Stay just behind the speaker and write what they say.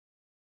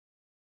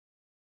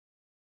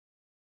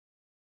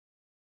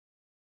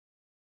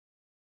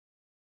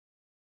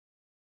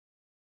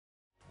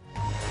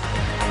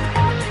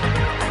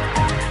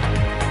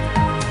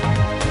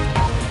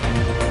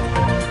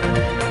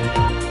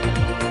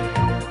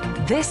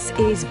This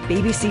is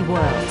BBC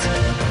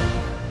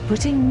World,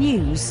 putting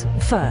news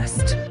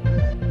first.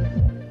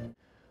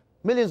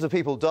 Millions of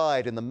people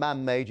died in the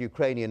man-made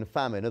Ukrainian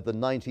famine of the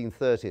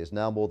 1930s.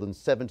 Now, more than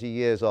 70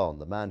 years on,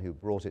 the man who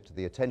brought it to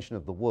the attention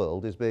of the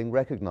world is being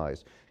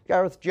recognised.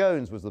 Gareth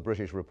Jones was the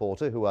British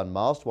reporter who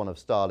unmasked one of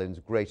Stalin's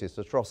greatest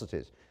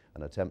atrocities,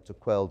 an attempt to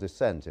quell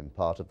dissent in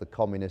part of the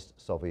communist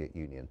Soviet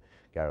Union.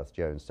 Gareth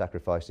Jones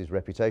sacrificed his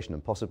reputation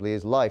and possibly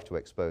his life to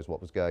expose what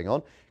was going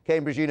on.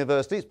 Cambridge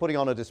University is putting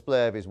on a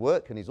display of his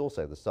work, and he's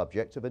also the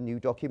subject of a new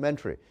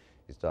documentary.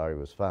 His diary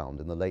was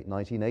found in the late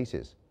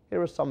 1980s. Here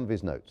are some of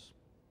his notes.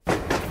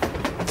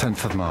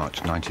 10th of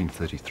March,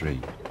 1933.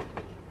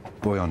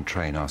 Boy on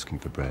train asking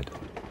for bread.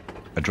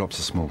 Drops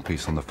a small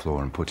piece on the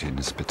floor and put it in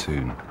a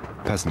spittoon.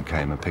 Peasant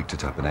came and picked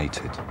it up and ate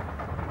it.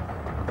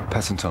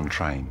 Peasant on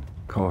train.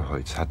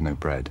 Kohorts had no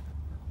bread.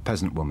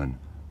 Peasant woman.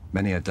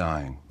 Many are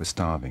dying. We're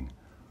starving.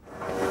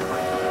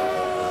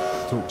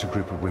 Talked to a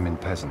group of women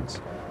peasants.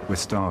 We're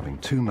starving.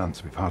 2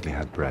 months we've hardly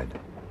had bread.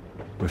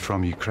 We're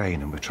from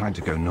Ukraine and we're trying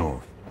to go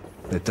north.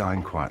 They're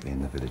dying quietly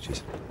in the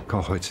villages.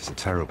 Kohorts are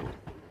terrible.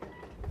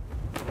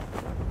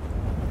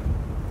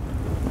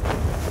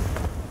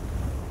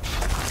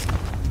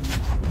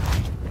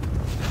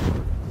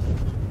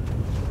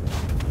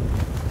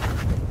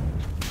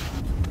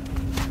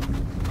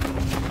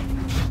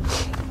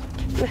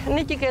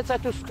 Не тільки це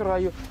тут з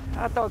краю,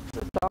 а так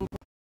там.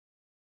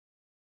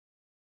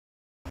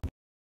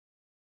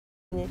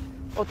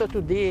 Ото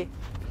туди.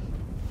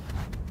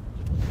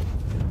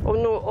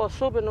 Ну,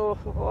 особливо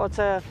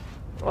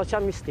оця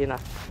містина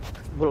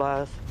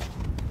була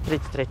в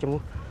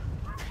 33-му.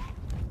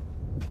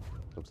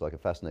 Looks like a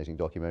fascinating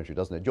documentary,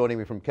 doesn't it? Joining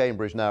me from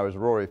Cambridge now is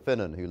Rory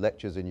Finnin, who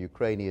lectures in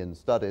Ukrainian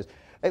Studies.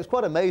 It's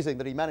quite amazing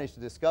that he managed to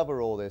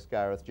discover all this,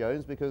 Gareth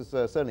Jones, because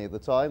certainly at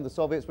the time the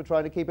Soviets were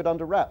trying to keep it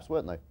under wraps,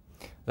 weren't they?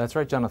 That's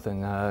right, Jonathan.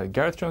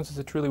 Gareth Jones is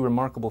a truly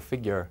remarkable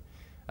figure.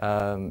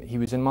 He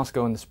was in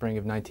Moscow in the spring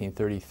of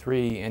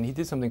 1933, and he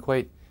did something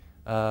quite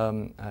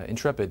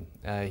intrepid.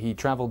 He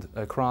traveled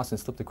across and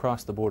slipped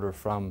across the border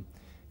from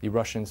the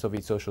Russian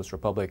Soviet Socialist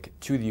Republic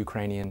to the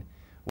Ukrainian,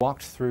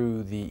 walked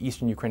through the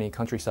eastern Ukrainian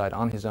countryside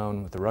on his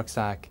own with a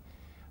rucksack,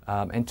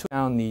 and took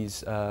down these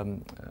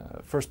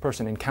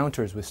first-person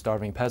encounters with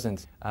starving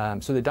peasants.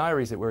 So the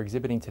diaries that we're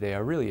exhibiting today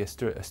are really a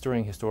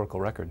stirring historical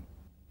record.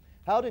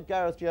 How did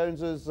Gareth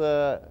Jones's,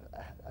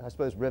 I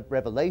suppose,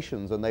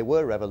 revelations, and they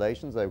were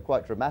revelations, they were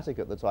quite dramatic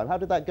at the time, how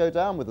did that go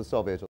down with the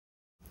Soviets?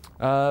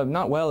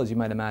 Not well, as you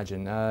might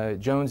imagine.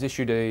 Jones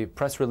issued a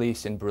press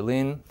release in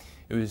Berlin.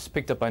 It was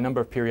picked up by a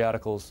number of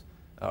periodicals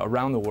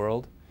around the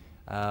world.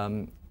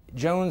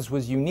 Jones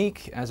was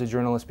unique as a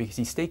journalist because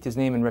he staked his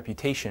name and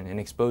reputation in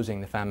exposing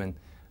the famine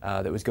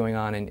that was going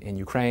on in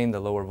Ukraine,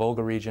 the lower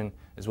Volga region,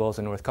 as well as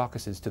the North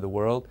Caucasus to the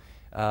world.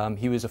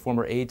 He was a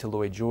former aide to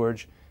Lloyd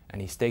George,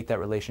 and he staked that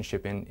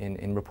relationship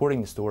in reporting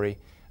the story.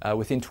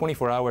 Within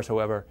 24 hours,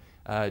 however,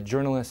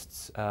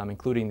 journalists,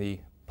 including the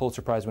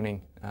Pulitzer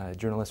Prize-winning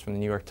journalist from the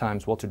New York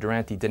Times, Walter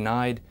Duranty,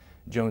 denied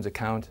Jones'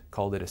 account,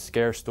 called it a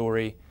scare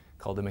story,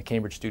 called him a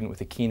Cambridge student with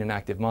a keen and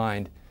active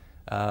mind.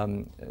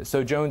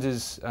 So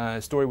Jones's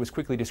story was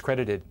quickly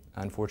discredited,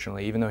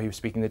 unfortunately, even though he was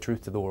speaking the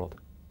truth to the world.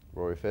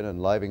 Rory Finnin,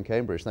 live in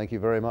Cambridge. Thank you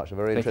very much. A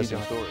very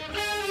interesting story.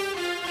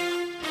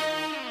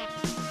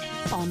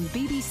 On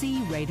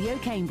BBC Radio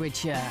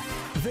Cambridgeshire.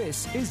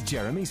 This is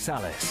Jeremy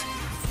Salis.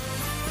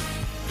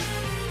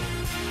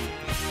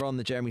 We're on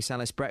the Jeremy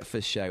Salis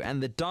Breakfast Show,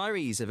 and the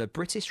diaries of a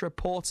British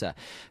reporter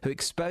who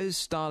exposed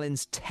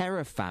Stalin's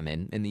terror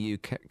famine in the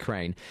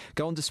Ukraine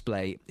go on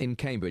display in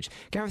Cambridge.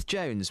 Gareth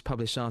Jones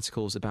published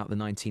articles about the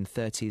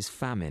 1930s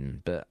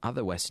famine, but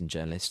other Western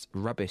journalists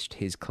rubbished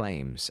his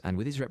claims, and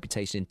with his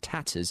reputation in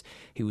tatters,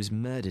 he was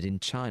murdered in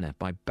China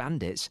by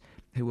bandits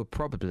who were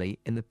probably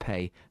in the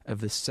pay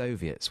of the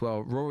Soviets.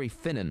 Well, Rory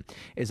Finnin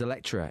is a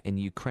lecturer in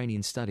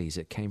Ukrainian Studies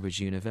at Cambridge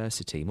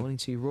University. Morning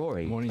to you,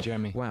 Rory. Morning,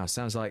 Jeremy. Wow,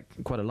 sounds like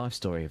quite a life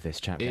story of this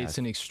chap. It's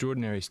an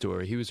extraordinary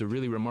story. He was a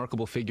really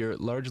remarkable figure,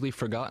 largely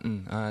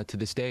forgotten to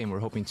this day, and we're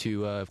hoping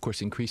to, of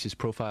course, increase his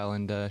profile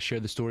and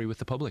share the story with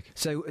the public.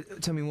 So,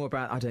 tell me more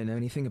about, I don't know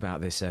anything about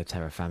this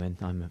terror famine,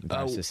 I'm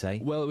embarrassed to say.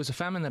 Well, it was a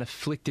famine that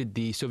afflicted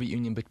the Soviet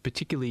Union, but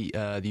particularly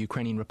the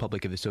Ukrainian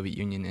Republic of the Soviet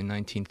Union in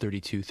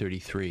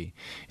 1932-33.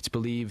 It's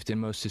believed, and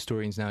most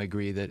historians now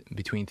agree, that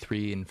between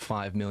 3 and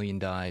 5 million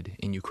died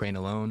in Ukraine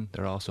alone.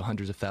 There are also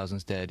hundreds of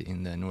thousands dead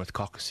in the North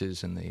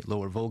Caucasus and the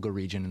lower Volga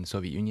region in the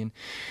Soviet Union.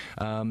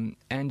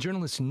 And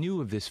journalists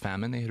knew of this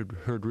famine. They had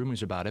heard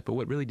rumors about it, but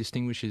what really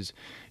distinguishes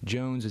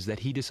Jones is that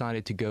he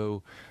decided to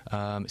go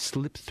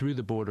slip through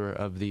the border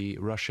of the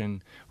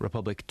Russian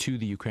Republic to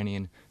the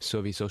Ukrainian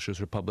Soviet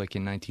Socialist Republic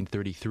in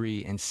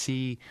 1933 and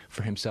see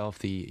for himself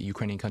the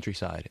Ukrainian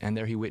countryside. And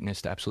there he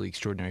witnessed absolutely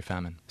extraordinary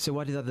famine. So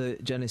why did other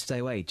journalists stay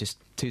away? Just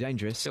too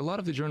dangerous? A lot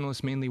of the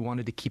journalists mainly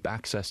wanted to keep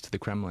access to the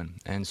Kremlin,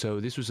 and so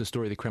this was a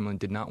story the Kremlin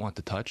did not want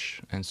to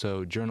touch, and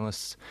so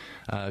journalists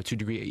to a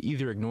degree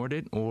either ignored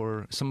it,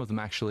 or some of them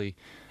actually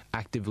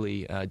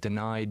actively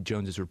denied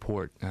Jones's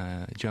report.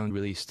 Jones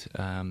released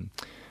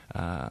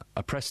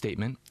a press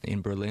statement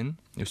in Berlin.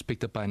 It was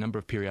picked up by a number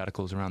of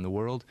periodicals around the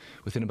world.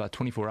 Within about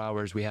 24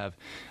 hours, we have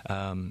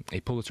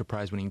a Pulitzer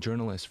Prize-winning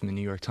journalist from the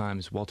New York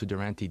Times, Walter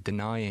Duranty,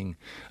 denying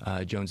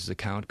Jones's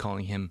account,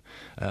 calling him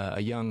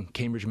a young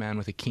Cambridge man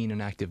with a keen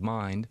and active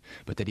mind,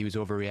 but that he was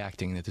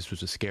overreacting, and that this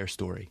was a scare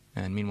story.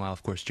 And meanwhile,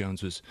 of course,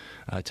 Jones was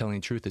telling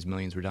the truth as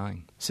millions were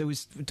dying. So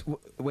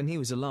when he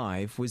was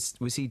alive,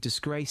 was he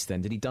disgraced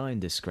then? Did he die in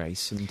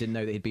disgrace and didn't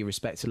know that he'd be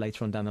respected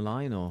later on down the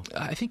line? Or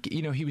I think,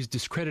 he was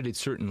discredited,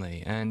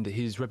 certainly, and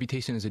his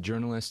reputation as a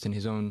journalist and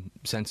his own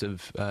sense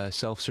of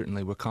self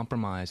certainly were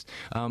compromised.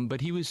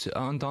 But he was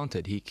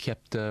undaunted. He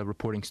kept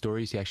reporting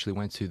stories. He actually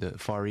went to the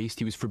Far East.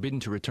 He was forbidden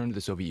to return to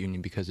the Soviet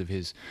Union because of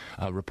his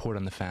report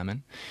on the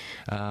famine.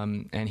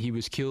 And he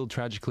was killed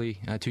tragically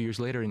 2 years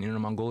later in Inner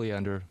Mongolia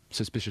under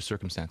suspicious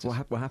circumstances.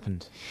 What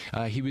happened?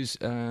 He was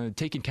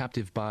taken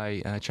captive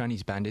by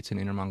Chinese bandits in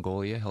Inner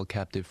Mongolia, held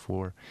captive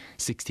for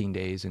 16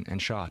 days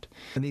and shot.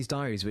 And these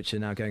diaries, which are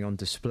now going on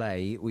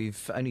display,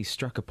 we've only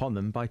struck upon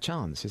them by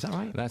chance. Is that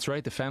right? That's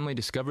right. The family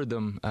discovered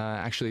them.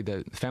 Actually,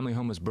 the family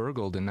home was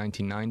burgled in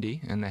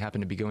 1990, and they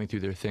happened to be going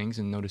through their things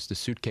and noticed a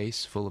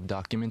suitcase full of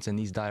documents and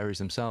these diaries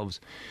themselves,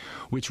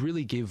 which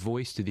really give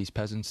voice to these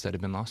peasants that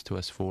have been lost to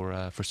us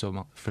for so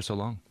long.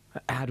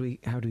 How do we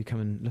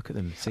come and look at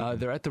them?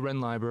 They're at the Wren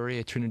Library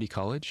at Trinity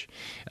College.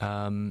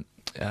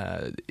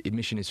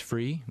 Admission is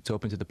free. It's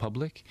open to the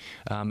public.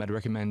 I'd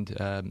recommend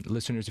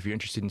listeners, if you're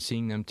interested in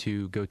seeing them,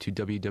 to go to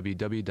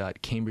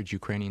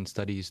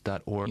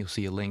www.cambridgeukrainianstudies.org. You'll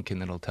see a link,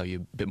 and that'll tell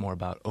you a bit more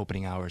about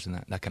opening hours and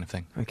that kind of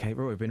thing. Okay,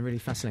 Rory, been really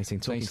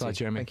fascinating talking to you. Thanks a lot,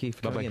 Jeremy. Thank you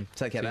for coming in.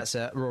 Take care. That's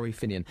Rory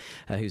Finnin,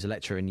 who's a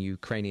lecturer in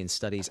Ukrainian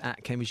Studies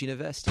at Cambridge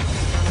University.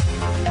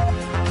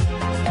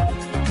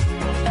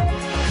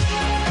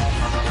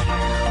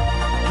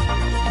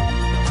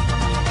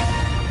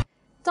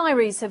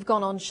 Diaries have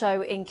gone on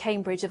show in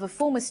Cambridge of a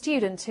former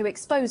student who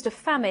exposed a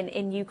famine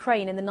in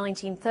Ukraine in the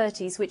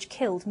 1930s which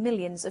killed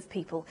millions of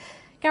people.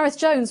 Gareth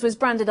Jones was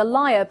branded a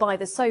liar by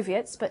the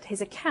Soviets, but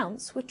his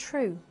accounts were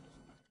true.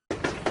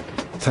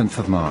 10th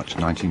of March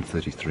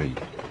 1933.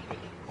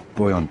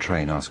 Boy on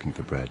train asking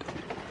for bread.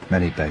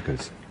 Many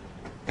beggars.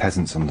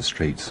 Peasants on the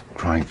streets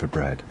crying for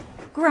bread.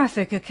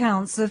 Graphic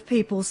accounts of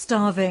people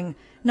starving.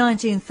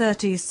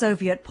 1930s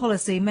Soviet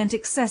policy meant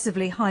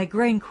excessively high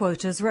grain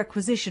quotas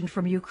requisitioned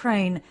from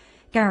Ukraine.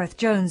 Gareth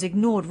Jones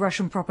ignored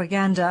Russian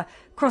propaganda,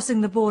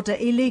 crossing the border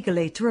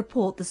illegally to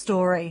report the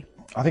story.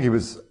 I think he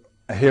was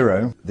a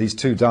hero. These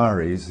two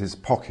diaries, his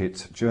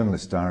pocket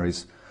journalist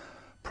diaries,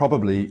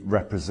 probably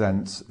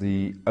represent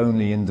the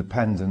only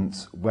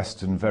independent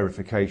Western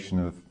verification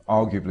of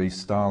arguably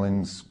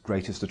Stalin's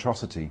greatest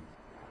atrocity.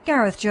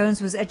 Gareth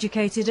Jones was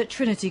educated at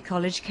Trinity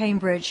College,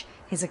 Cambridge.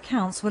 His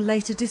accounts were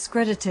later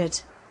discredited.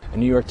 A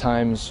New York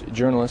Times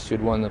journalist who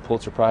had won the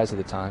Pulitzer Prize at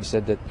the time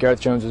said that Gareth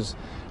Jones was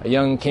a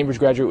young Cambridge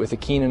graduate with a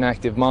keen and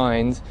active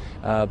mind,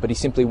 but he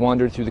simply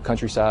wandered through the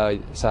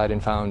countryside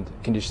and found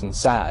conditions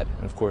sad.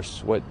 And of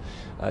course, what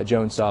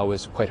Jones saw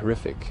was quite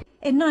horrific.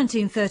 In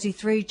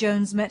 1933,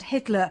 Jones met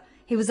Hitler.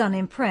 He was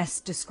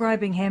unimpressed,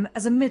 describing him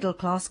as a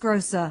middle-class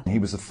grocer. He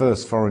was the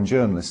first foreign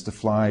journalist to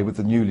fly with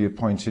the newly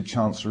appointed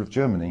Chancellor of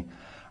Germany.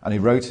 And he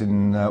wrote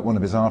in one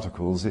of his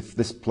articles, if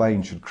this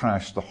plane should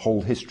crash, the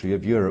whole history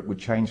of Europe would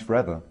change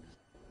forever.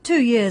 2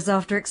 years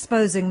after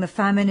exposing the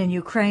famine in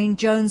Ukraine,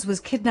 Jones was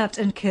kidnapped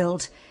and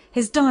killed.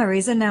 His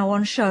diaries are now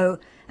on show,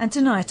 and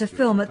tonight a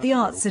film at the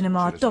Art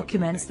Cinema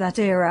documents that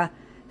era.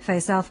 Faye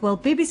Southwell,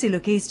 BBC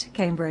Look East,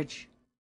 Cambridge.